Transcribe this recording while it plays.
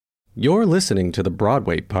You're listening to the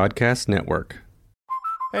Broadway Podcast Network.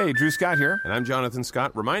 Hey, Drew Scott here, and I'm Jonathan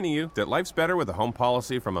Scott, reminding you that life's better with a home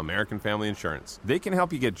policy from American Family Insurance. They can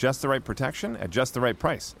help you get just the right protection at just the right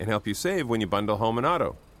price and help you save when you bundle home and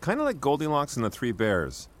auto. Kind of like Goldilocks and the Three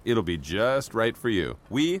Bears. It'll be just right for you.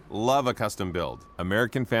 We love a custom build.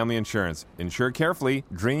 American Family Insurance. Insure carefully,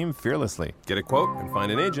 dream fearlessly. Get a quote and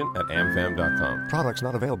find an agent at amfam.com. Products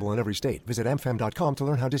not available in every state. Visit amfam.com to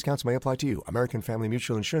learn how discounts may apply to you. American Family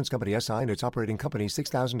Mutual Insurance Company, SI, and its operating company,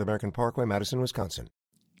 6000 American Parkway, Madison, Wisconsin.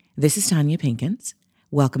 This is Tanya Pinkins.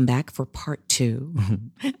 Welcome back for part 2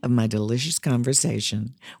 of my delicious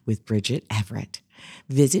conversation with Bridget Everett.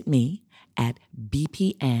 Visit me at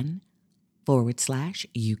BPN/You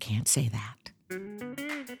Can't Say That.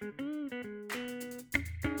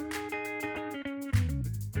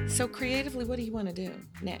 So creatively, what do you want to do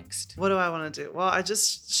next? What do I want to do? Well, I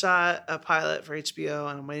just shot a pilot for HBO,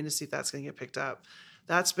 and I'm waiting to see if that's going to get picked up.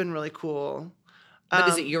 That's been really cool. But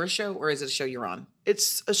is it your show or is it a show you're on?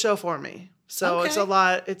 It's a show for me. So Okay. it's a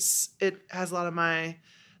lot. It has a lot of my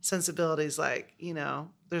sensibilities. Like, you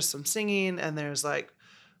know, there's some singing and there's like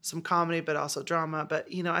some comedy, but also drama. But,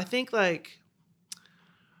 you know, I think like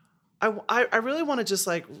I really want to just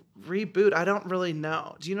like reboot. I don't really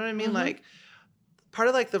know. Do you know what I mean? Mm-hmm. Like part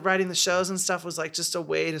of like the writing the shows and stuff was like just a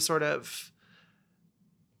way to sort of,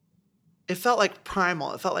 it felt like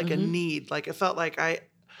primal. It felt like a need. Like it felt like I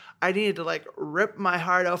needed to like rip my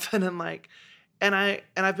heart open and like, and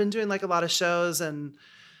I've been doing like a lot of shows and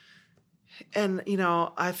you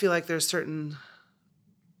know, I feel like there's certain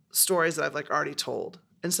stories that I've like already told.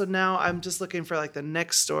 And so now I'm just looking for like the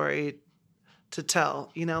next story to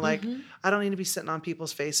tell, you know, like I don't need to be sitting on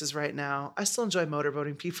people's faces right now. I still enjoy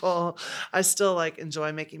motorboating people. I still like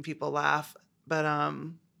enjoy making people laugh, but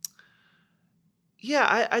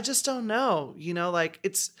yeah, I just don't know, you know, like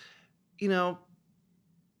it's, you know,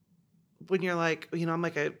 when you're like, you know,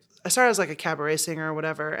 I started as like a cabaret singer or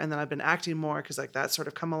whatever, and then I've been acting more because like that's sort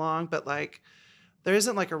of come along, but like there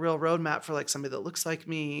isn't like a real roadmap for like somebody that looks like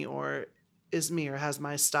me or is me or has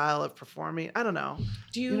my style of performing. I don't know.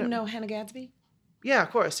 Do you know Hannah Gadsby? Yeah,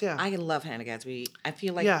 of course, yeah. I love Hannah Gadsby. I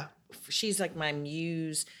feel like she's like my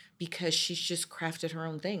muse because she's just crafted her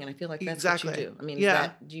own thing, and I feel like that's what you do. I mean,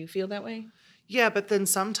 do you feel that way? Yeah, but then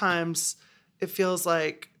sometimes it feels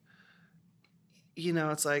like, you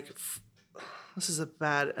know, it's like, this is a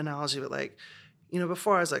bad analogy, but like, you know,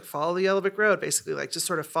 before I was like, follow the Yellow Brick Road, basically, like just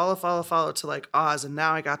sort of follow to like Oz. And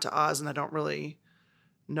now I got to Oz and I don't really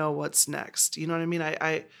know what's next. You know what I mean?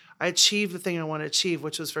 I achieved the thing I want to achieve,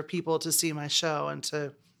 which was for people to see my show and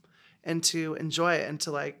to enjoy it. And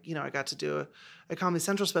to like, you know, I got to do a Comedy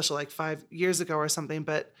Central special like 5 years ago or something,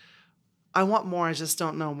 but I want more. I just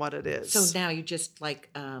don't know what it is. So now you just like,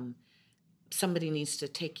 somebody needs to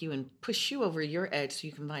take you and push you over your edge so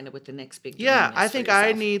you can find out what the next big dream is I think for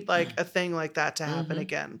yourself. I need like a thing like that to happen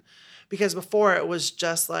again, because before it was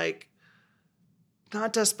just like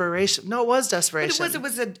not desperation. No, it was desperation. But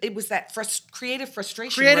it was that creative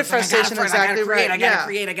frustration. Creative where it's like, frustration, exactly right. I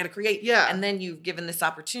gotta create. Yeah. And then you've given this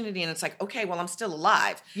opportunity, and it's like, okay, well, I'm still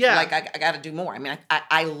alive. Yeah. Like I got to do more. I mean,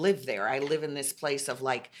 I live there. I live in this place of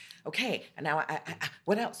like, okay, and now I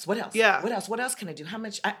what else? Yeah. What else can I do? How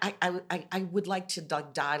much? I would like to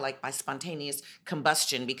die like by spontaneous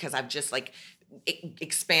combustion because I've just like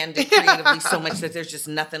expanded creatively so much that there's just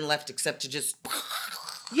nothing left except to just.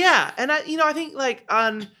 Yeah, and I think like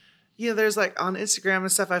on, you know, there's like on Instagram and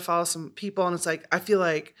stuff, I follow some people, and it's like I feel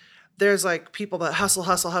like there's like people that hustle,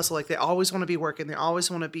 like they always want to be working, they always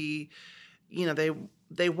want to be, you know,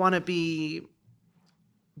 they want to be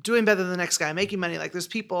doing better than the next guy, making money. Like there's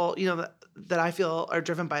people, you know, that I feel are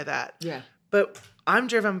driven by that. Yeah. But I'm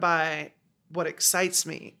driven by what excites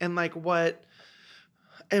me and like what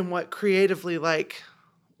creatively like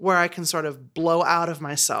where I can sort of blow out of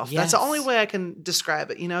myself. Yes. That's the only way I can describe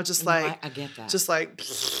it, you know, just like, I get that. Just like,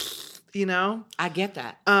 you know, I get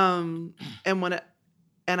that.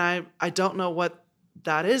 and I don't know what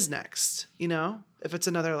that is next, you know, if it's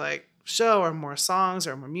another like show or more songs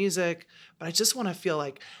or more music, but I just want to feel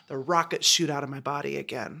like the rocket shoot out of my body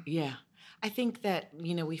again. Yeah. I think that,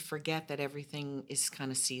 you know, we forget that everything is kind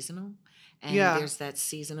of seasonal. And Yeah. there's that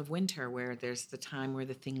season of winter where there's the time where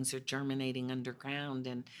the things are germinating underground.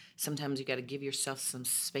 And sometimes you got to give yourself some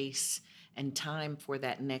space and time for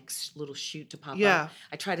that next little shoot to pop Yeah. up.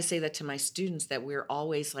 I try to say that to my students, that we're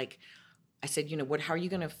always like, I said, you know, how are you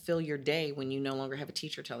going to fill your day when you no longer have a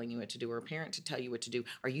teacher telling you what to do or a parent to tell you what to do?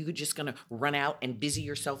 Are you just going to run out and busy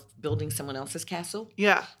yourself building someone else's castle?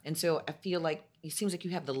 Yeah. And so I feel like it seems like you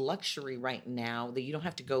have the luxury right now that you don't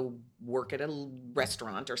have to go work at a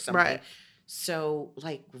restaurant or something. Right. So,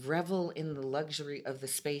 like, revel in the luxury of the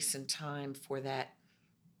space and time for that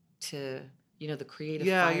to, the creative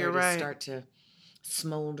fire you're to right. start to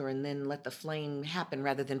smolder, and then let the flame happen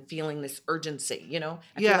rather than feeling this urgency. I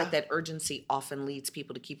feel like that urgency often leads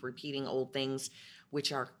people to keep repeating old things,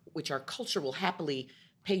 which our culture will happily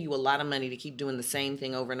pay you a lot of money to keep doing the same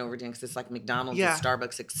thing over and over again, because it's like McDonald's and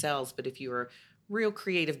Starbucks excels. But if you're a real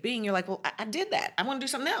creative being, you're like, well, I did that. I want to do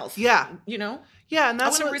something else. Yeah. Yeah, and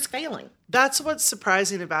that's I want to risk failing. That's what's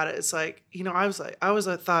surprising about it. It's like, I always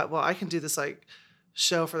thought, well, I can do this like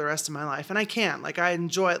show for the rest of my life, and I can. Like, I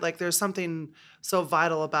enjoy it. Like, there's something so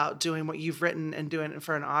vital about doing what you've written and doing it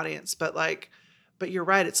for an audience. But you're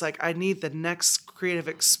right. It's like I need the next creative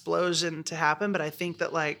explosion to happen. But I think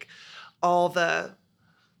that like all the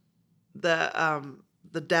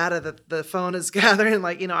data that the phone is gathering,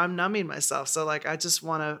 like, I'm numbing myself. So like, I just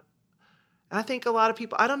want to, I think a lot of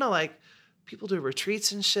people, I don't know, like people do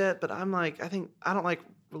retreats and shit, but I'm like, I don't like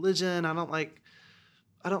religion. I don't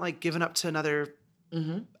like giving up to another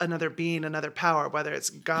being, another power, whether it's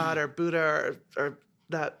God or Buddha or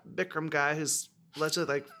that Bikram guy who's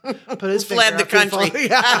allegedly like put his finger fled the country.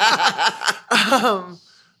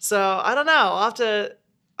 So I don't know.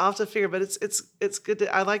 I'll have to figure, but it's good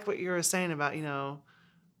I like what you were saying about,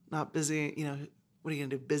 not busy, what are you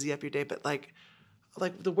gonna do? Busy up your day. But like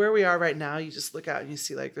where we are right now, you just look out and you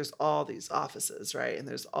see like there's all these offices, right? And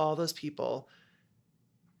there's all those people.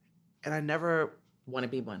 And I never want to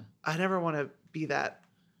be one. I never want to be that.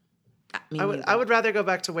 I would rather go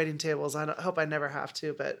back to waiting tables. I hope I never have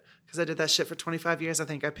to, but because I did that shit for 25 years, I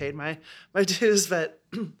think I paid my dues. But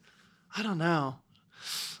I don't know.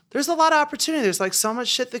 There's a lot of opportunity. There's like so much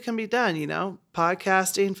shit that can be done,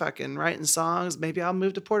 podcasting, fucking writing songs. Maybe I'll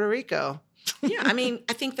move to Puerto Rico. Yeah,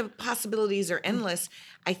 I think the possibilities are endless.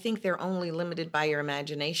 I think they're only limited by your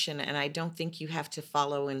imagination, and I don't think you have to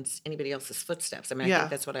follow in anybody else's footsteps. I think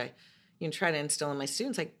that's what I try to instill in my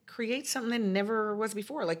students. Like, create something that never was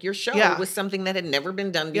before. Like, your show was something that had never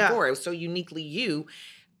been done before. It was so uniquely you.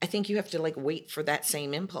 I think you have to like wait for that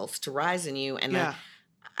same impulse to rise in you. And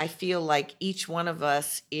I feel like each one of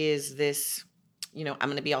us is this, I'm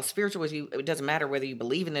going to be all spiritual with you. It doesn't matter whether you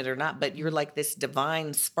believe in it or not, but you're like this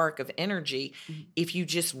divine spark of energy. Mm-hmm. If you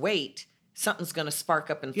just wait, something's going to spark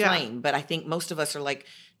up and flame. But I think most of us are like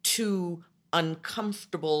too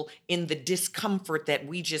uncomfortable in the discomfort that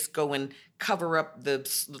we just go and cover up the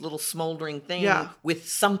little smoldering thing with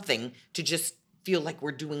something to just feel like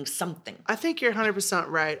we're doing something. I think you're 100%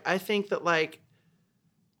 right. I think that like,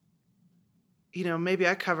 maybe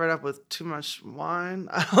I covered up with too much wine.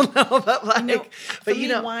 I don't know, but like, for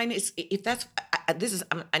me, wine is, if that's,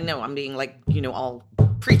 I know I'm being like, all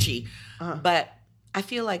preachy, but I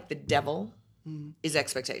feel like the devil is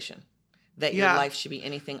expectation. That your life should be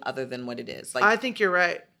anything other than what it is. Like, I think you're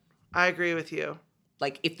right. I agree with you.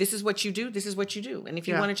 Like, if this is what you do, this is what you do. And if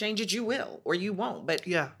you want to change it, you will, or you won't. But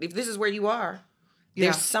if this is where you are,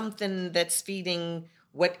 there's something that's feeding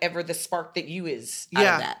whatever the spark that you is out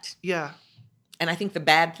of that. Yeah. And I think the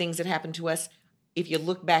bad things that happened to us, if you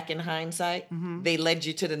look back in hindsight, they led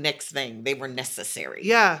you to the next thing. They were necessary.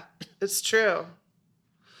 Yeah, it's true.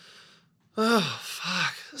 Oh,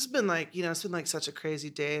 fuck. It's been like, it's been like such a crazy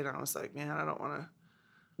day. And I was like, man, I don't want to.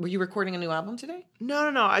 Were you recording a new album today?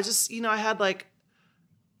 No. I just, I had like,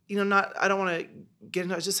 I don't want to get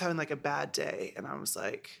into it. I was just having like a bad day. And I was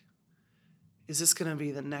like, is this going to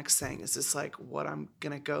be the next thing? Is this like what I'm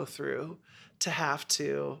going to go through to have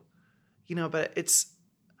to, but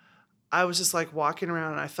I was just like walking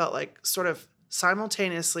around and I felt like sort of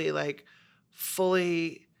simultaneously like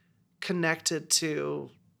fully connected to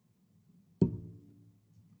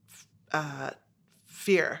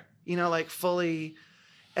fear, like fully,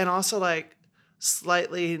 and also like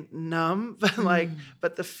slightly numb, but like,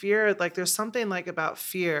 but the fear, like there's something like about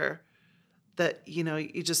fear that,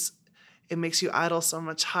 it makes you idle so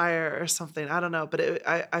much higher or something. I don't know, but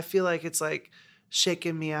I feel like it's like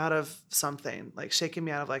shaking me out of something, like shaking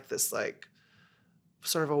me out of like this, like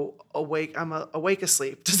sort of awake. I'm awake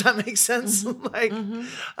asleep. Does that make sense? Like,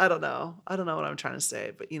 I don't know what I'm trying to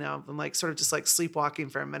say, but I'm like sort of just like sleepwalking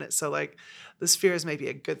for a minute. So like this fear is maybe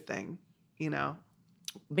a good thing,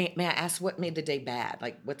 May I ask what made the day bad?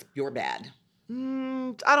 Like, what's your bad? I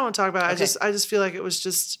don't want to talk about it. Okay. I just feel like it was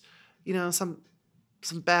just,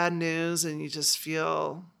 some bad news, and you just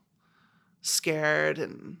feel scared,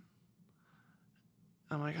 and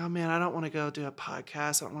I'm like, oh man, I don't want to go do a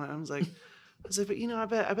podcast. I was like, but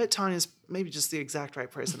I bet Tanya's maybe just the exact right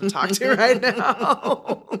person to talk to right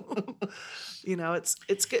now.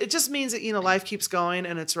 It's good. It just means that, life keeps going,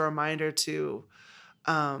 and it's a reminder to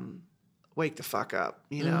wake the fuck up,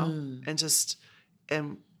 and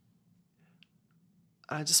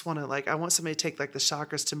I just want to I want somebody to take like the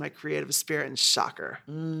chakras to my creative spirit and chakra.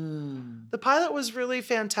 The pilot was really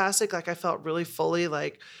fantastic. Like I felt really fully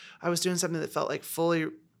like I was doing something that felt like fully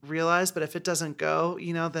realized, but if it doesn't go,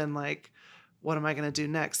 then like, what am I going to do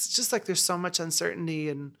next? It's just like, there's so much uncertainty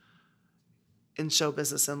in show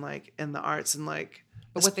business and like in the arts and like.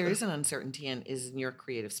 But what there is an uncertainty is in your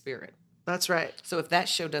creative spirit. That's right. So if that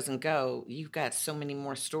show doesn't go, you've got so many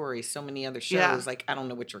more stories, so many other shows. Yeah. Like, I don't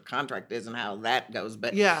know what your contract is and how that goes,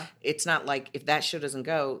 but it's not like if that show doesn't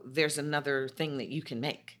go, there's another thing that you can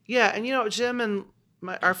make. Yeah. And, Jim and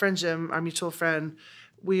our friend Jim, our mutual friend,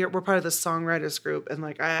 we're part of the songwriters group. And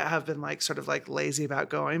like, I have been like sort of like lazy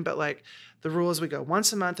about going, but like the rule is we go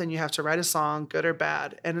once a month and you have to write a song, good or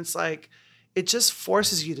bad. And it's like, it just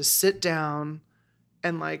forces you to sit down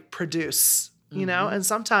and like produce. And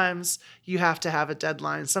sometimes you have to have a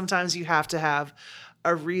deadline. Sometimes you have to have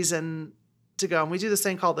a reason to go. And we do this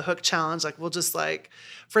thing called the hook challenge. Like we'll just like,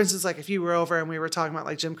 for instance, like if you were over and we were talking about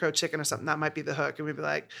like Jim Crow Chicken or something, that might be the hook. And we'd be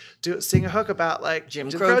like, sing a hook about like Jim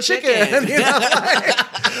Crow Chicken. We have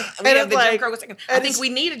the Jim Crow Chicken. I think we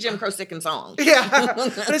need a Jim Crow Chicken song. Yeah.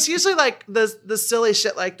 But it's usually like the silly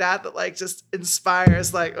shit like that like just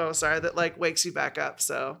inspires like, that like wakes you back up.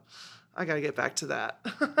 So I got to get back to that.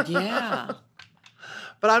 Yeah.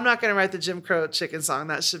 But I'm not going to write the Jim Crow Chicken song.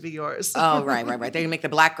 That should be yours. Oh, right. They're going to make the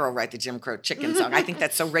black girl write the Jim Crow Chicken song. I think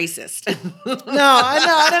that's so racist. No, I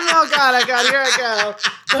know. I don't know. God, here I go.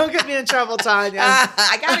 Don't get me in trouble, Tanya.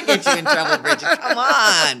 I got to get you in trouble, Bridget. Come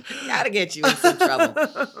on. Got to get you in some trouble.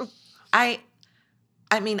 I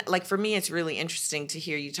mean, like for me, it's really interesting to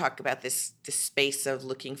hear you talk about this space of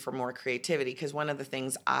looking for more creativity, because one of the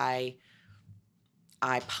things I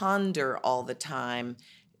ponder all the time,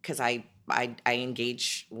 because I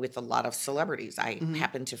engage with a lot of celebrities. I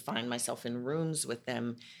happen to find myself in rooms with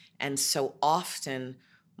them. And so often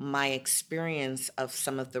my experience of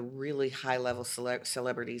some of the really high-level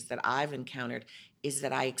celebrities that I've encountered is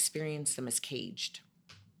that I experience them as caged.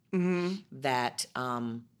 That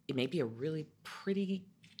it may be a really pretty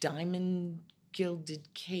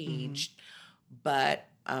diamond-gilded cage, but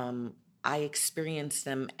I experience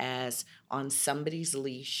them as on somebody's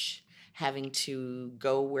leash, having to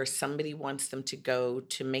go where somebody wants them to go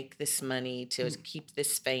to make this money, to keep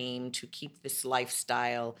this fame, to keep this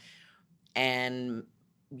lifestyle. And,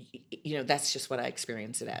 that's just what I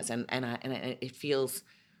experience it as. And it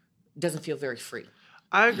doesn't feel very free.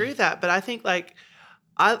 I agree with that. But I think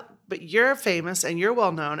but you're famous and you're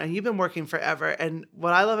well known and you've been working forever. And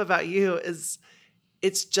what I love about you is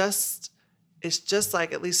it's just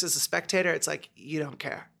like, at least as a spectator, it's like, you don't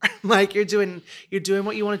care. Like you're doing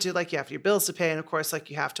what you want to do. Like you have your bills to pay. And of course, like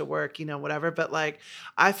you have to work, whatever. But like,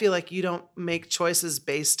 I feel like you don't make choices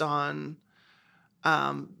based on,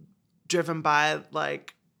 driven by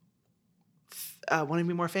like, wanting to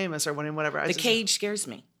be more famous or wanting whatever. The cage scares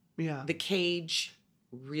me. Yeah. The cage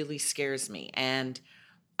really scares me. And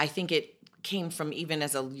I think it came from even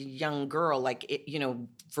as a young girl, like,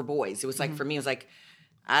 for boys, it was like, for me, it was like,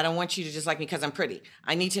 I don't want you to just like me because I'm pretty.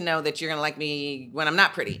 I need to know that you're going to like me when I'm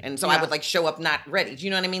not pretty. And so I would like show up not ready. Do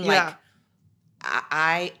you know what I mean? Yeah.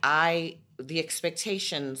 Like the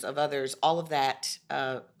expectations of others, all of that,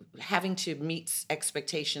 having to meet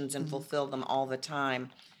expectations and fulfill them all the time.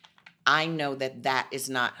 I know that is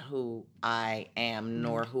not who I am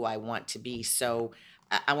nor who I want to be. So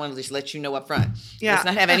I want to just let you know up front. Yeah. Let's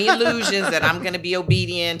not have any illusions that I'm going to be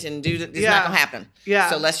obedient and do that. It's not going to happen. Yeah.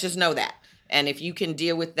 So let's just know that. And if you can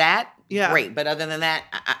deal with that, great. But other than that,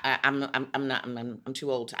 I'm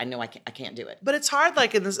too old. I know I can't do it. But it's hard.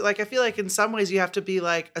 Like in this, like I feel like in some ways you have to be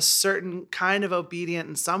like a certain kind of obedient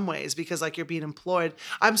in some ways because like you're being employed.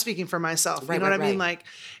 I'm speaking for myself. You know what I mean? Like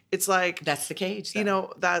it's like that's the cage.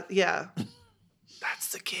 Though. That's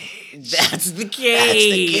the cage. That's the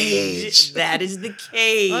cage. That is the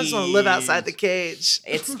cage. I just want to live outside the cage.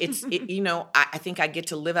 I think I get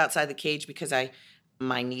to live outside the cage because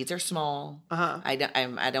my needs are small. I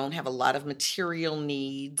don't have a lot of material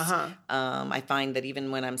needs. I find that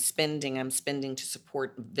even when I'm spending to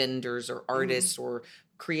support vendors or artists or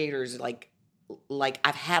creators. Like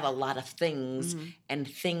I've had a lot of things, and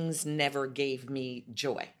things never gave me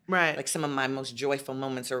joy. Right. Like some of my most joyful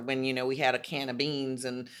moments are when we had a can of beans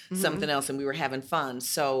and something else, and we were having fun.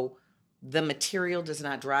 So the material does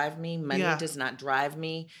not drive me. Money does not drive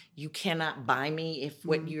me. You cannot buy me if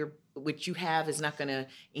what you have is not going to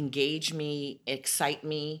engage me, excite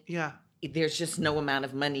me. Yeah. There's just no amount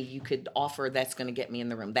of money you could offer that's going to get me in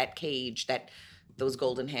the room. That cage, those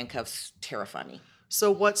golden handcuffs terrify me. So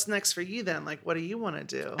what's next for you then? Like, what do you want to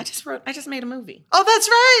do? I just made a movie. Oh, that's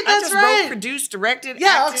right. I just wrote, produced, directed,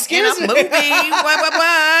 acted excuse in a me. movie.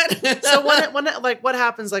 What? So what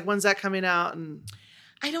happens? Like, when's that coming out? And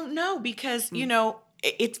I don't know because,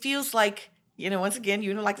 it feels like, once again,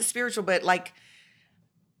 like the spiritual, but like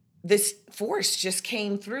this force just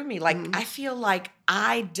came through me. Like, I feel like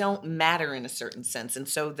I don't matter in a certain sense. And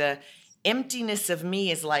so the emptiness of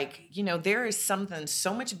me is like, there is something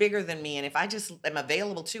so much bigger than me. And if I just am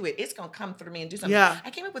available to it, it's going to come through me and do something. Yeah.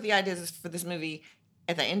 I came up with the ideas for this movie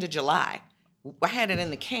at the end of July. I had it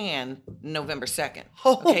in the can November 2nd.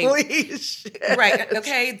 Okay? Holy shit. Right.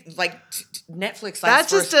 Okay. Like Netflix That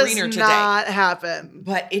likes for a just does screener today. not happen.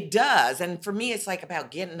 But it does. And for me, it's like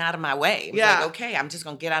about getting out of my way. It was Yeah. like, okay, I'm just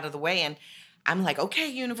going to get out of the way. And I'm like,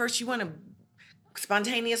 okay, universe, you want to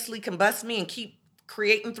spontaneously combust me and keep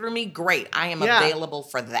creating through me? Great. I am available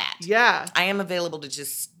for that. Yeah. I am available to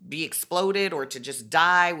just be exploded or to just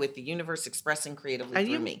die with the universe expressing creatively And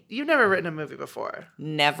through me. you've never written a movie before.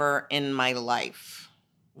 Never in my life.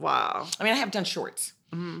 Wow. I mean, I have done shorts.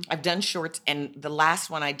 I've done shorts, and the last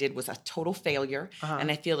one I did was a total failure. And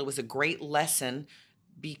I feel it was a great lesson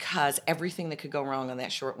because everything that could go wrong on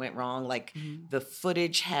that short went wrong. Like the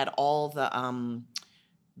footage had all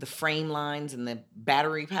the frame lines and the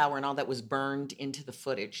battery power and all that was burned into the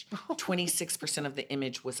footage. 26% of the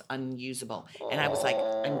image was unusable. And I was like,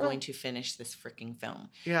 I'm going to finish this freaking film.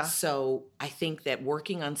 Yeah. So I think that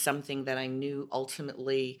working on something that I knew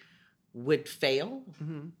ultimately would fail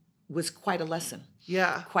was quite a lesson.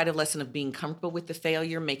 Yeah. Quite a lesson of being comfortable with the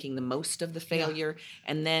failure, making the most of the failure.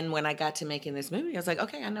 And then when I got to making this movie, I was like,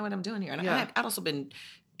 okay, I know what I'm doing here. And I'd also been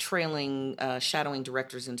shadowing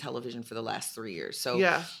directors in television for the last 3 years.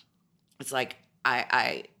 So it's like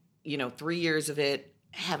I 3 years of it,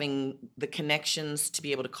 having the connections to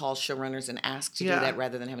be able to call showrunners and ask to do that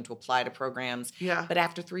rather than having to apply to programs. Yeah. But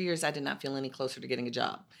after 3 years, I did not feel any closer to getting a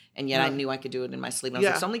job. And yet I knew I could do it in my sleep. I was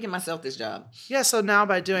like, so I'm going to give myself this job. Yeah. So now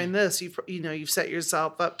by doing this, you've set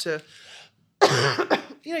yourself up to,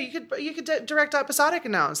 you could direct episodic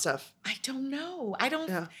now and stuff. I don't know. I don't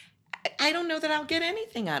know that I'll get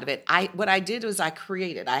anything out of it. What I did was I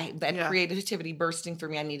created. Creativity bursting through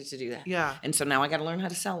me. I needed to do that. Yeah. And so now I got to learn how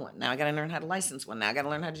to sell one. Now I got to learn how to license one. Now I got to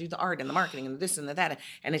learn how to do the art and the marketing and this and the that.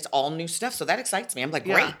 And it's all new stuff. So that excites me. I'm like,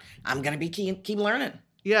 great. I'm gonna be keep learning.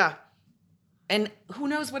 Yeah. And who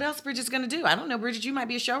knows what else Bridget's gonna do? I don't know, Bridget. You might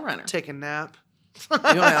be a showrunner. Take a nap.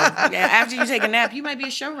 After you take a nap, you might be a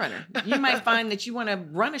showrunner. You might find that you want to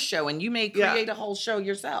run a show, and you may create a whole show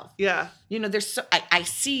yourself. Yeah. There's I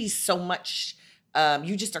see so much.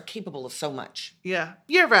 You just are capable of so much. Yeah.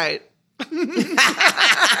 You're right. No,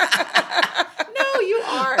 you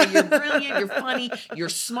are. You're brilliant. You're funny. You're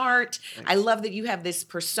smart. Thanks. I love that you have this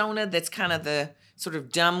persona that's kind of the sort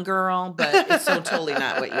of dumb girl, but it's so totally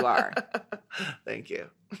not what you are. Thank you.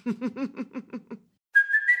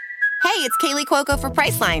 Hey, it's Kaylee Cuoco for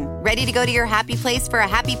Priceline. Ready to go to your happy place for a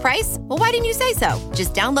happy price? Well, why didn't you say so?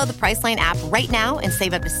 Just download the Priceline app right now and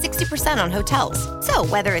save up to 60% on hotels. So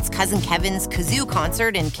whether it's Cousin Kevin's Kazoo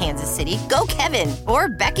Concert in Kansas City, go Kevin, or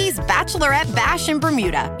Becky's Bachelorette Bash in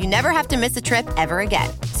Bermuda, you never have to miss a trip ever again.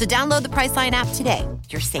 So download the Priceline app today.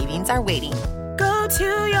 Your savings are waiting. Go to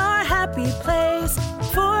your happy place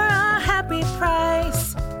for a happy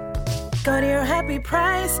price. Go to your happy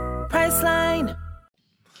price, Priceline.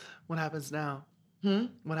 What happens now?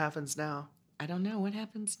 What happens now? I don't know. What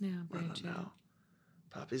happens now, Bridget? I don't know.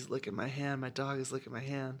 Poppy's licking my hand. My dog is licking my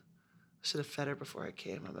hand. I should have fed her before I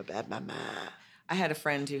came. I'm a bad mama. I had a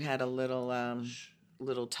friend who had a little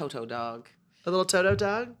Toto dog. A little Toto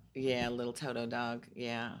dog? Yeah, a little Toto dog.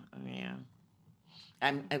 Yeah.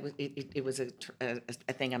 It was a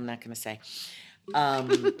thing I'm not going to say.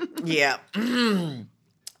 Yeah.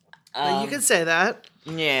 You can say that.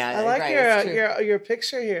 Yeah. I like right, your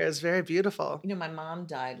picture here. It's very beautiful. My mom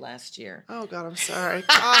died last year. Oh, God, I'm sorry. God.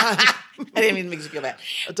 I didn't even make you feel bad.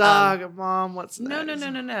 A dog, a mom, what's No. next?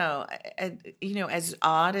 No. As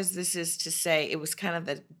odd as this is to say, it was kind of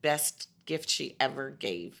the best gift she ever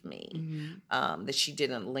gave me. That she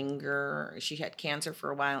didn't linger. She had cancer for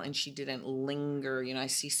a while, and she didn't linger. I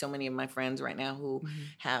see so many of my friends right now who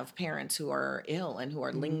have parents who are ill and who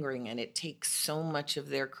are lingering, and it takes so much of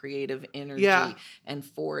their creative energy and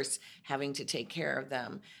force having to take care of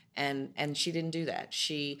them. And she didn't do that.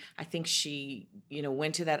 I think she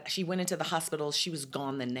went to that. She went into the hospital. She was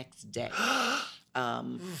gone the next day. How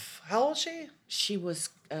old is she? She was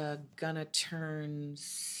gonna turn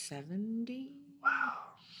 70. Wow.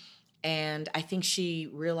 And I think she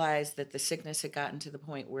realized that the sickness had gotten to the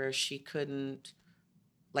point where she couldn't,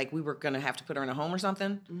 we were gonna have to put her in a home or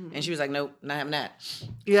something. And she was like, nope, not having that.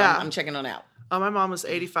 Yeah. So I'm checking on out. Oh, my mom was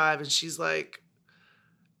 85 and she's like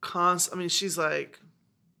she's like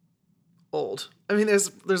old. I mean, there's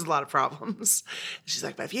a lot of problems. She's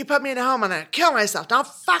like, but if you put me in a home, I'm going to kill myself. Don't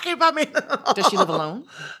fucking put me in a home. Does she live alone?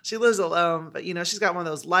 She lives alone, but, she's got one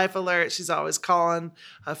of those life alerts. She's always calling,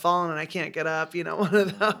 I've fallen and I can't get up. One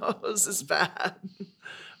of those is bad.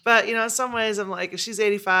 But, in some ways, I'm like, if she's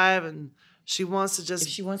 85 and she wants to If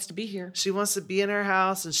she wants to be here. she wants to be in her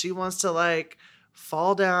house and she wants to, like,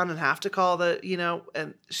 fall down and have to call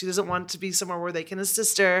and she doesn't want to be somewhere where they can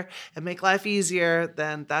assist her and make life easier,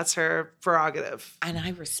 then that's her prerogative. And I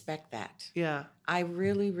respect that. Yeah. I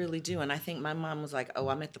really, really do. And I think my mom was like, oh,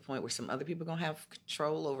 I'm at the point where some other people going to have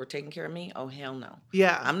control over taking care of me. Oh, hell no.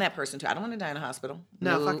 Yeah. I'm that person too. I don't want to die in a hospital.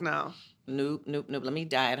 No, fuck no. Nope. Let me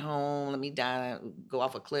die at home. Let me go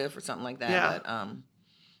off a cliff or something like that. Yeah. But,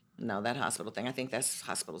 no, that hospital thing, I think that's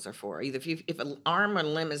hospitals are for. Either if an arm or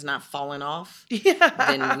limb is not falling off,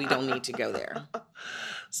 then we don't need to go there.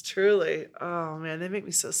 It's truly. Oh, man, they make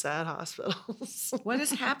me so sad, hospitals. What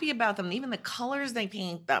is happy about them? Even the colors they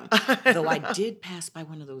paint them. Though I did pass by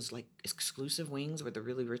one of those like exclusive wings where the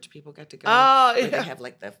really rich people get to go. Oh, where yeah. they have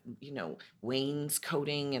like the,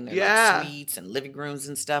 wainscoting and their Yeah. like suites and living rooms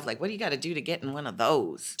and stuff. Like, what do you got to do to get in one of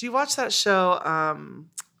those? Do you watch that show?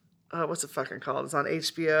 What's it fucking called? It's on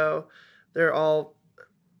HBO. They're all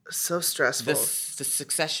so stressful. The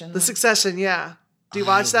Succession? The Succession, yeah. Do you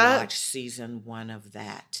watch that? I watched season 1 of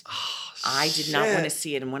that. Oh, I did not want to shit.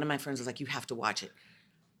 see it, and one of my friends was like, you have to watch it.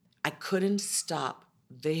 I couldn't stop.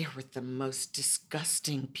 They were the most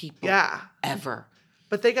disgusting people ever.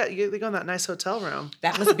 But they go in that nice hotel room.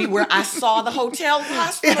 That must be where I saw the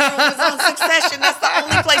hospital room was on Succession. That's the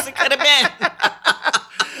only place it could have been.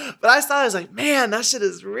 But I saw it, I was like, man, that shit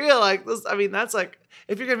is real. Like this, I mean, that's like,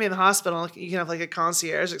 if you're gonna be in the hospital, you can have like a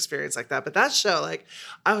concierge experience like that. But that show, like,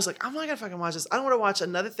 I was like, I'm not gonna fucking watch this. I don't want to watch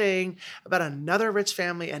another thing about another rich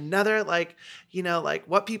family, another like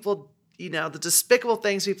what people, the despicable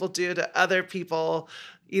things people do to other people,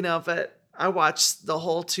 But I watched the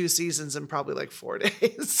whole 2 seasons in probably like 4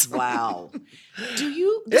 days. Wow.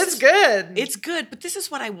 It's good. It's good, but this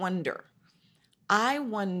is what I wonder. I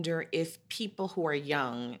wonder if people who are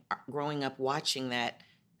young, growing up watching that,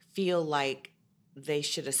 feel like they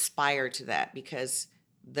should aspire to that because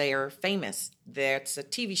they're famous. There's a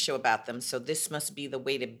TV show about them, so this must be the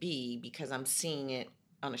way to be because I'm seeing it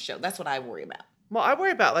on a show. That's what I worry about. Well, I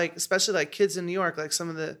worry about like, especially like kids in New York, like some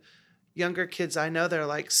of the younger kids I know, they're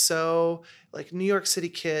like so like New York City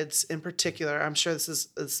kids in particular. I'm sure this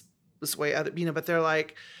is this way other, but they're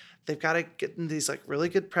like, they've got to get in these like really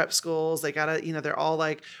good prep schools. They got to, they're all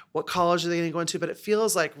like, what college are they going to go into? But it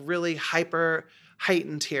feels like really hyper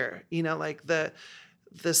heightened here, like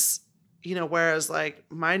whereas like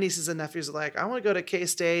my nieces and nephews are like, I want to go to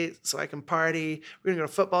K-State so I can party. We're going to go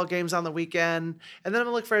to football games on the weekend. And then I'm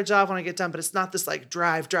gonna look for a job when I get done. But it's not this like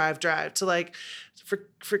drive to like,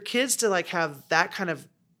 for kids to like have that kind of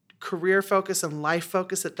career focus and life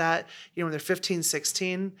focus at that, when they're 15,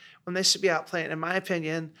 16, when they should be out playing, in my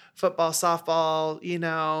opinion, football, softball,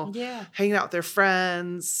 hanging out with their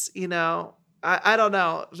friends, I don't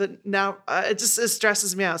know, but now it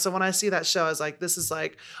stresses me out. So when I see that show, I was like, this is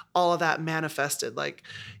like all of that manifested, like,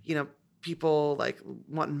 people like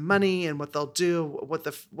wanting money and what they'll do, what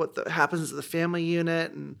happens to the family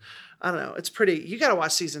unit. And I don't know, it's pretty, you got to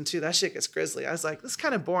watch season 2. That shit gets grisly. I was like, this is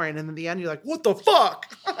kind of boring. And in the end, you're like, what the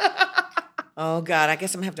fuck? Oh God, I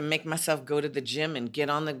guess I'm gonna have to make myself go to the gym and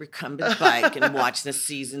get on the recumbent bike and watch the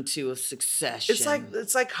season 2 of Succession.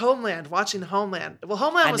 It's like Homeland, watching Homeland. Well,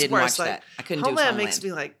 Homeland was worse. Watch like that. I couldn't Homeland do Homeland. makes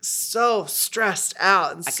me like so stressed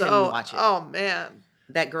out and I couldn't watch it. Oh man.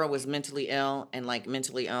 That girl was mentally ill and like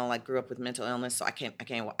grew up with mental illness, so I couldn't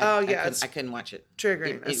it's I couldn't watch it.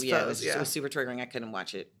 Triggering, It was super triggering. I couldn't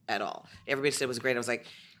watch it at all. Everybody said it was great. I was like,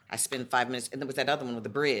 I spent 5 minutes, and there was that other one with the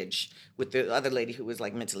bridge with the other lady who was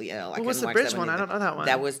like mentally ill. What was the bridge one? I don't know that one.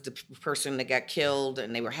 That was the person that got killed,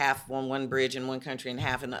 and they were half on one bridge in one country and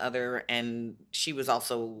half in the other, and she was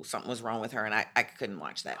also, something was wrong with her, and I couldn't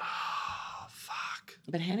watch that. Oh, fuck.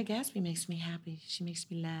 But Hannah Gatsby makes me happy. She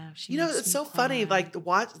makes me laugh. It's so funny. Like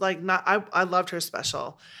I loved her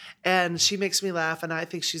special, and she makes me laugh, and I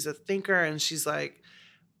think she's a thinker, and she's like,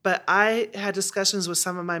 but I had discussions with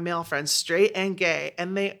some of my male friends, straight and gay,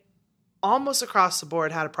 and they almost across the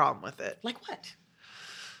board had a problem with it. Like what?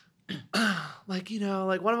 Like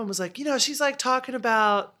one of them was like, she's like talking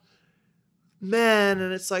about men,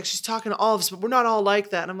 and it's like she's talking to all of us, but we're not all like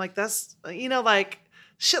that. And I'm like, that's like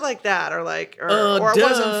shit like that, or like, or it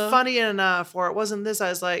wasn't funny enough, or it wasn't this. I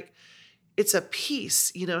was like, it's a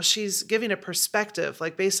piece, she's giving a perspective,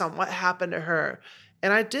 like based on what happened to her.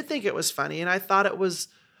 And I did think it was funny, and I thought it was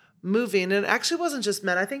moving. And it actually wasn't just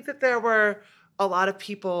men. I think that there were a lot of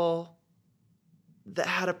people that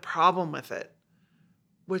had a problem with it,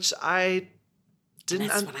 which I didn't.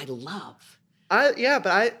 That's what I love. But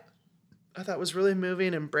I thought it was really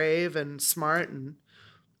moving and brave and smart. And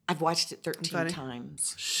I've watched it 13 funny.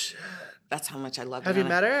 times. Shit. That's how much I love it. Have you And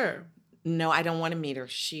met her? No, I don't want to meet her.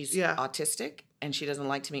 She's Yeah. autistic and she doesn't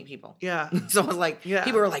like to meet people. Yeah. So I was like, Yeah.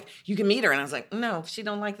 people were like, you can meet her. And I was like, no, she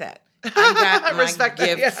don't like that. I got my respect that,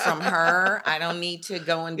 gift yeah. from her. I don't need to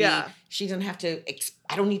go and be, Yeah. she doesn't have to,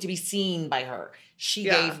 I don't need to be seen by her. She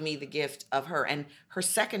Yeah. gave me the gift of her. And her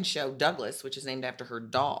second show, Douglas, which is named after her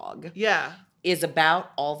dog, Yeah. is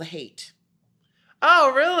about all the hate.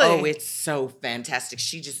 Oh, really? Oh, it's so fantastic.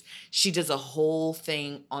 She does a whole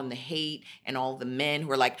thing on the hate and all the men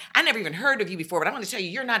who are like, I never even heard of you before, but I want to tell you,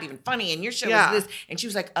 you're not even funny and your show Yeah. is this. And she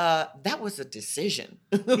was like, that was a decision.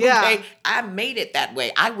 Yeah. Okay? I made it that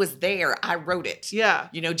way. I was there. I wrote it. Yeah.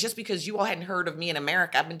 You know, just because you all hadn't heard of me in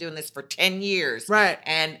America, I've been doing this for 10 years. Right.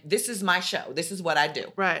 And this is my show. This is what I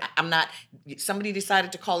do. Right. I'm not, somebody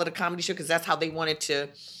decided to call it a comedy show because that's how they wanted to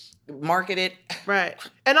market it. Right.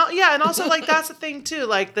 And and also like that's the thing too,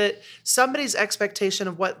 like that somebody's expectation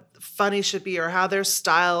of what funny should be or how their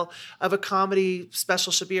style of a comedy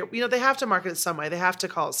special should be, or, you know, they have to market it some way. They have to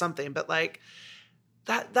call it something, but like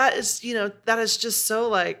that is, you know, that is just so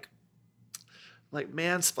like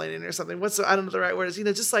mansplaining or something. I don't know the right word is, you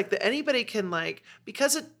know, just like that anybody can like,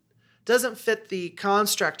 because it doesn't fit the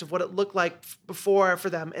construct of what it looked like before for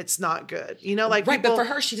them, it's not good. You know, like Right, people, but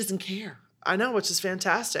for her, she doesn't care. I know, which is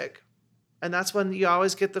fantastic. And that's when you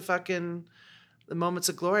always get the moments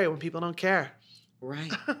of glory when people don't care.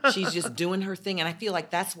 Right. She's just doing her thing. And I feel like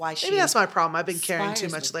that's why she Maybe that's my problem. I've been caring too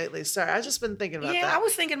inspires much me. lately. Sorry, I've just been thinking about Yeah, that. I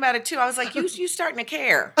was thinking about it too. I was like, you starting to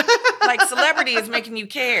care. Like celebrity is making you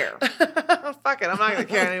care. Fuck it, I'm not going to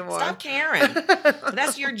care anymore. Stop caring.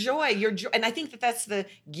 That's your joy. Your joy. And I think that's the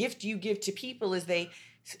gift you give to people is they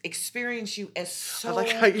experience you as so. I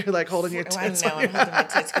like how you're like holding your I know, tits. I'm holding my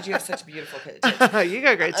tits because you have such beautiful tits. You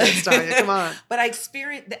got great tits, Tanya. Come on. But I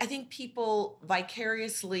think people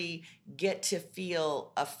vicariously get to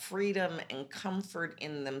feel a freedom and comfort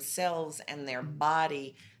in themselves and their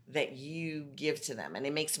body that you give to them. And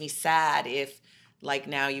it makes me sad if, like,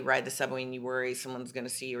 now you ride the subway and you worry someone's going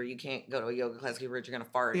to see you, or you can't go to a yoga class because you're worried you're going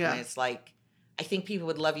to fart. Yeah. And it's like, I think people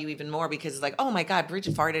would love you even more because it's like, oh my God,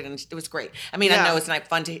 Bridget farted and it was great. I mean, Yeah. I know it's not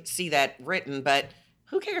fun to see that written, but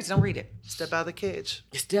who cares? Don't read it. Step out of the cage.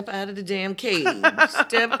 Step out of the damn cage.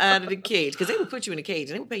 Step out of the cage. Because they would put you in a cage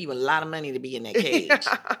and they would pay you a lot of money to be in that cage.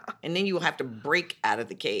 And then you will have to break out of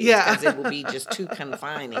the cage Yeah. because it will be just too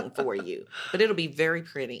confining for you. But it'll be very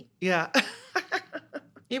pretty. Yeah.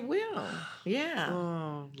 It will. Yeah.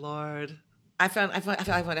 Oh, Lord. I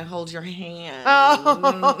want to hold your hand. Oh,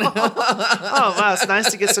 wow. It's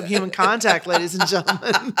nice to get some human contact, ladies and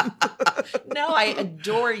gentlemen. No, I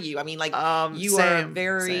adore you. I mean, like, you are same,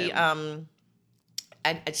 very, same.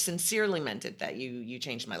 I sincerely meant it that you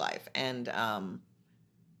changed my life and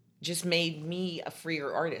just made me a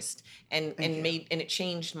freer artist and it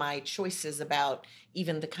changed my choices about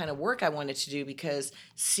even the kind of work I wanted to do, because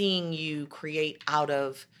seeing you create out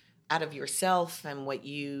of yourself and what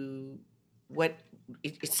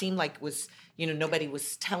it seemed like was, you know, nobody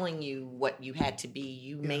was telling you what you had to be.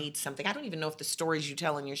 You made something. I don't even know if the stories you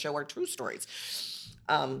tell in your show are true stories.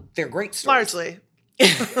 They're great stories. Largely.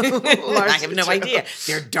 I have no idea.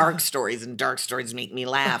 They're dark stories, and dark stories make me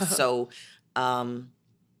laugh. So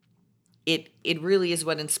it really is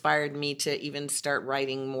what inspired me to even start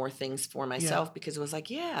writing more things for myself, because it was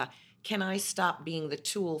like, can I stop being the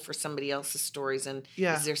tool for somebody else's stories? And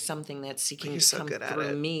is there something that's seeking to come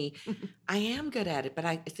through me? I am good at it, but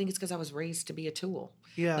I think it's because I was raised to be a tool.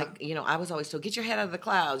 Yeah. Like, you know, I was always told, get your head out of the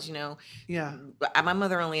clouds, you know. Yeah. My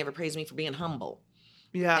mother only ever praised me for being humble.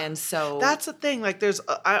 Yeah. And so that's the thing. Like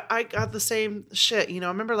I got the same shit, you know.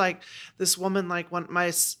 I remember like this woman, like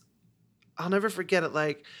I'll never forget it.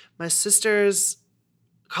 Like my sister's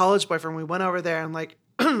college boyfriend, we went over there and like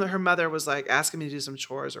her mother was like asking me to do some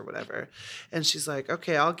chores or whatever. And she's like,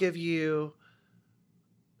 okay, I'll give you,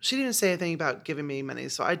 she didn't even say anything about giving me money.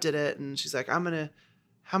 So I did it. And she's like, how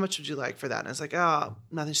much would you like for that? And I was like, oh,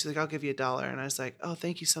 nothing. She's like, I'll give you $1. And I was like, oh,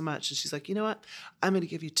 thank you so much. And she's like, you know what? I'm going to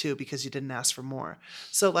give you $2 because you didn't ask for more.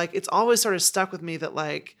 So like, it's always sort of stuck with me that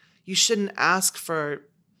like, you shouldn't ask for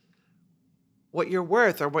what you're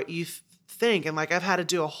worth or what you think. And like, I've had to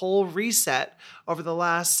do a whole reset over the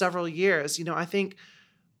last several years. You know, I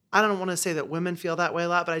don't want to say that women feel that way a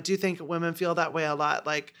lot, but I do think women feel that way a lot.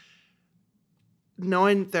 Like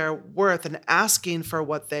knowing their worth and asking for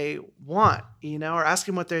what they want, you know, or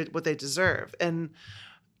asking what they deserve. And,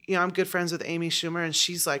 you know, I'm good friends with Amy Schumer, and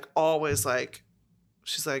she's like always like,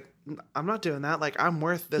 she's like, I'm not doing that. Like, I'm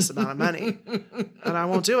worth this amount of money and I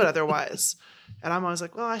won't do it otherwise. And I'm always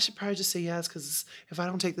like, well, I should probably just say yes, because if I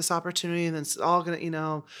don't take this opportunity, then it's all going to, you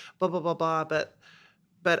know, blah, blah, blah, blah.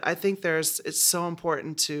 But I think it's so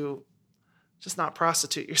important to just not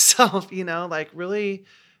prostitute yourself, you know, like really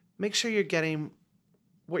make sure you're getting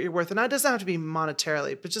what you're worth. And that doesn't have to be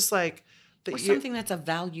monetarily, but just like, or something that's of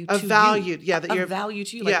value to you. Yeah, that you're of value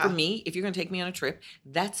to you. Like for me, if you're going to take me on a trip,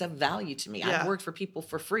 that's of value to me. Yeah. I've worked for people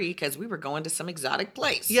for free because we were going to some exotic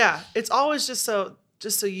place. Yeah, it's always just so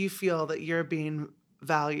you feel that you're being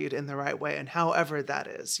valued in the right way, and however that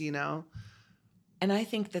is, you know. And I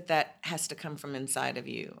think that has to come from inside of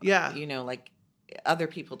you. Yeah, you know, like other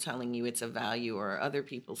people telling you it's a value, or other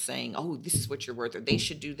people saying, "Oh, this is what you're worth," or "They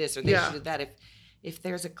should do this," or "They should do that." If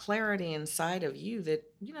there's a clarity inside of you that,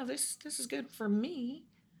 you know, this is good for me.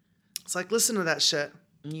 It's like, listen to that shit.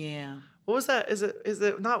 Yeah. What was that? Is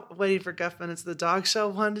it not Waiting for Guffman? It's the dog show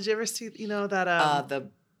one. Did you ever see, you know, that?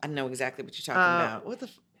 I know exactly what you're talking about. What the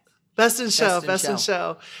Best in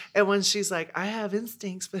Show. And when she's like, I have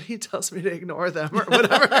instincts, but he tells me to ignore them or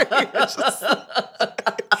whatever.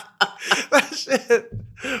 That shit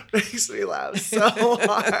makes me laugh so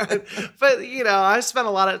hard. But, you know, I spent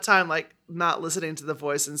a lot of time like not listening to the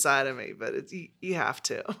voice inside of me, but you have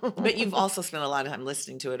to. But you've also spent a lot of time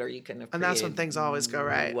listening to it, or you couldn't have created. And that's when things always go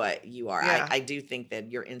right. What you are. Yeah. I do think that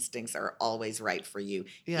your instincts are always right for you,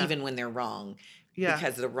 even when they're wrong. Yeah.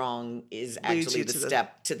 Because the wrong is actually the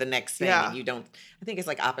step to the next thing. Yeah. And you don't, I think it's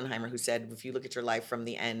like Oppenheimer who said, if you look at your life from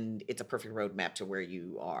the end, it's a perfect roadmap to where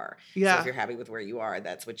you are. Yeah. So if you're happy with where you are,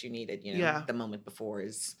 that's what you needed. You know, Yeah. the moment before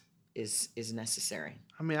is necessary.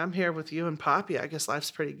 I mean, I'm here with you and Poppy. I guess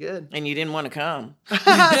life's pretty good. And you didn't want to come. No, it's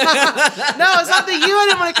not that I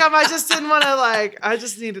didn't want to come. I just didn't want to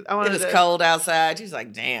It was cold outside. She was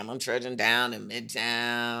like, damn, I'm trudging down to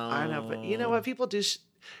Midtown. I know, but you know what? People do,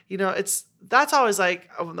 you know, that's always like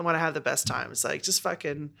when I have the best time. It's like, just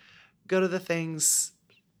fucking go to the things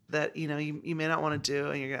that, you know, you may not want to do,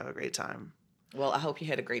 and you're going to have a great time. Well, I hope you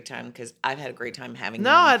had a great time, because I've had a great time having you.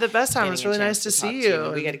 No, I had the best time. It was really nice to see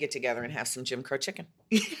you. We got to get together and have some Jim Crow chicken.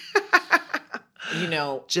 You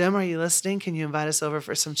know, Jim, are you listening? Can you invite us over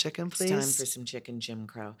for some chicken, please? It's time for some chicken, Jim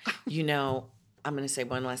Crow. You know, I'm going to say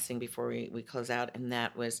one last thing before we close out, and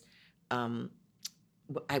that was,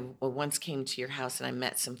 I once came to your house and I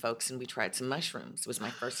met some folks and we tried some mushrooms. It was my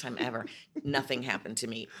first time ever. Nothing happened to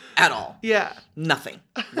me at all. Yeah. Nothing.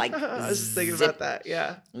 Like I was just thinking about that.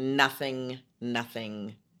 Yeah. Nothing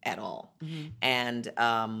at all. Mm-hmm. And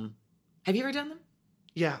have you ever done them?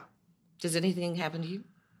 Yeah. Does anything happen to you?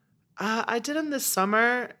 I did them this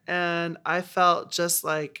summer, and I felt just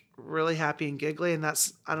like really happy and giggly. And I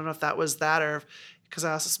don't know if that was that, or because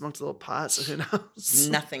I also smoked a little pot, so who knows?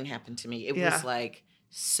 Nothing happened to me. It was like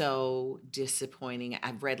so disappointing. I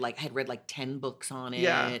had read like 10 books on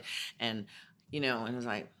it, and you know, and it was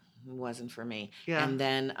like, it wasn't for me. Yeah. And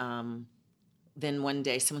then one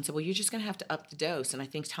day someone said, well, you're just going to have to up the dose. And I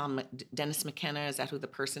think Dennis McKenna, is that who the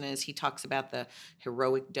person is? He talks about the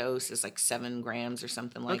heroic dose is like 7 grams or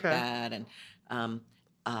something like that. And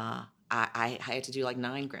I had to do like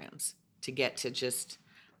 9 grams to get to just,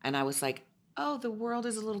 and I was like, oh, the world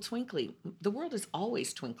is a little twinkly. The world is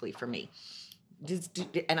always twinkly for me.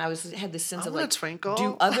 And I had this sense of like, twinkle.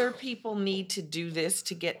 Do other people need to do this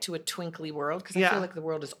to get to a twinkly world? Because I feel like the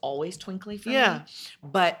world is always twinkly for me.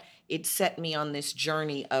 But it set me on this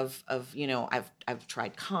journey of you know, I've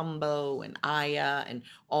tried Kambo and Aya and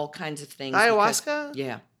all kinds of things. Ayahuasca?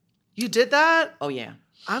 Yeah. You did that? Oh, yeah.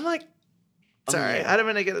 I'm like, sorry, I don't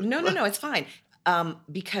want to get it. No, it's fine.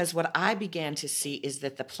 Because what I began to see is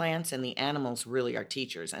that the plants and the animals really are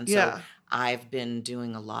teachers. And so I've been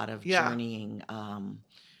doing a lot of journeying. I've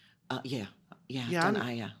done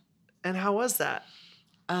Aya. And how was that?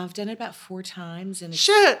 I've done it about 4 times. And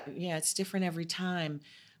it's different every time.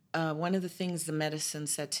 One of the things the medicine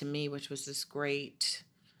said to me, which was this great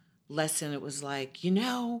lesson, it was like, you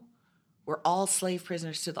know, we're all slave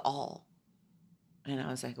prisoners to the all. And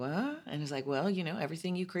I was like, what? And it's like, well, you know,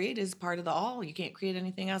 everything you create is part of the all. You can't create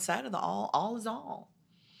anything outside of the all. All is all.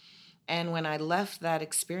 And when I left that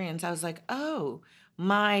experience, I was like, oh,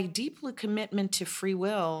 my deep commitment to free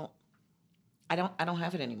will, I don't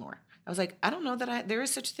have it anymore. I was like, I don't know that there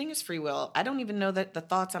is such a thing as free will. I don't even know that the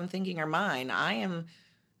thoughts I'm thinking are mine. I am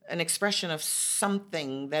an expression of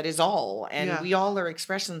something that is all. And we all are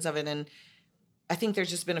expressions of it. And I think there's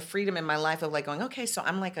just been a freedom in my life of like going, okay, so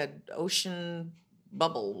I'm like an ocean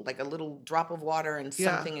bubble, like a little drop of water, and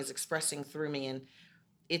something is expressing through me. And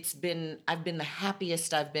I've been the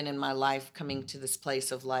happiest I've been in my life coming to this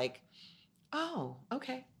place of like, oh,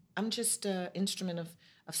 okay, I'm just an instrument of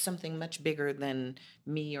something much bigger than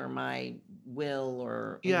me or my will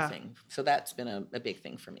or anything. So that's been a big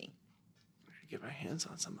thing for me. Get my hands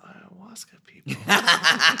on some ayahuasca, people.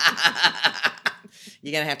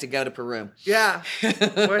 You're going to have to go to Peru. Yeah.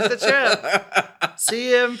 Worth the trip.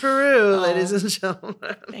 See you in Peru, ladies and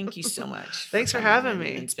gentlemen. Thank you so much. Thanks for having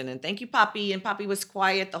me. And spending. Thank you, Poppy. And Poppy was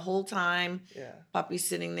quiet the whole time. Yeah. Poppy's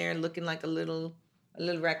sitting there looking like a little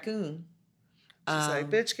raccoon. She's like,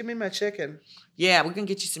 bitch, give me my chicken. Yeah, we're going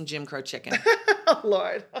to get you some Jim Crow chicken. Oh,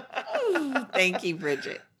 Lord. Thank you,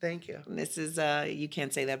 Bridget. Thank you. And this is You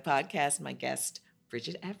Can't Say That podcast. My guest,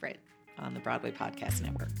 Bridget Everett, on the Broadway Podcast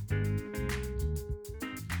Network.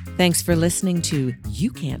 Thanks for listening to You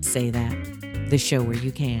Can't Say That, the show where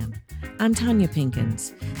you can. I'm Tanya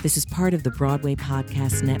Pinkins. This is part of the Broadway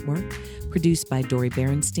Podcast Network, produced by Dori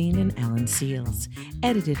Berenstein and Alan Seals,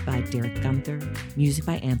 edited by Derek Gunther, music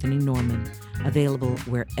by Anthony Norman, available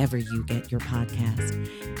wherever you get your podcast.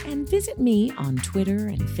 And visit me on Twitter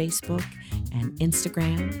and Facebook and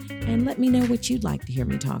Instagram, and let me know what you'd like to hear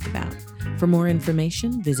me talk about. For more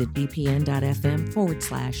information, visit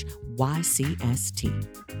bpn.fm/YCST.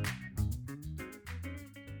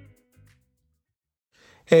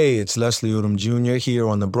 Hey, it's Leslie Odom Jr. here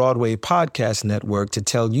on the Broadway Podcast Network to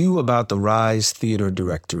tell you about the Rise Theater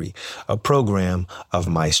Directory, a program of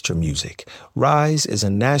Maestra Music. Rise is a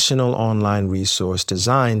national online resource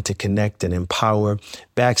designed to connect and empower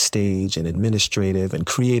backstage and administrative and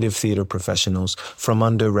creative theater professionals from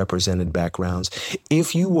underrepresented backgrounds.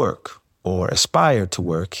 If you work or aspire to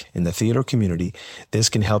work in the theater community, this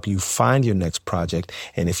can help you find your next project.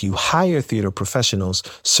 And if you hire theater professionals,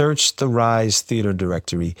 search the Rise Theater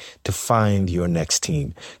Directory to find your next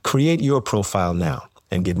team. Create your profile now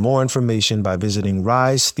and get more information by visiting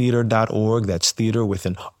risetheater.org. That's theater with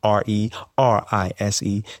an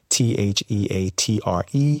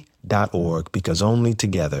RERISETHEATRE.org, because only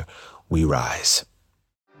together we rise.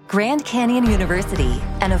 Grand Canyon University,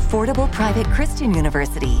 an affordable private Christian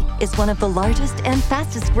university, is one of the largest and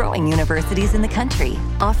fastest growing universities in the country,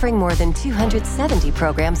 offering more than 270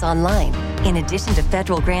 programs online. In addition to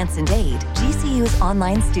federal grants and aid, GCU's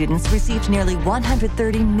online students received nearly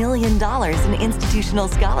 $130 million in institutional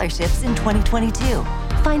scholarships in 2022.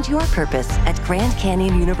 Find your purpose at Grand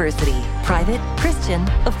Canyon University. Private, Christian,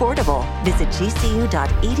 affordable. Visit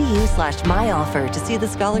gcu.edu/myoffer to see the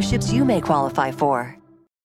scholarships you may qualify for.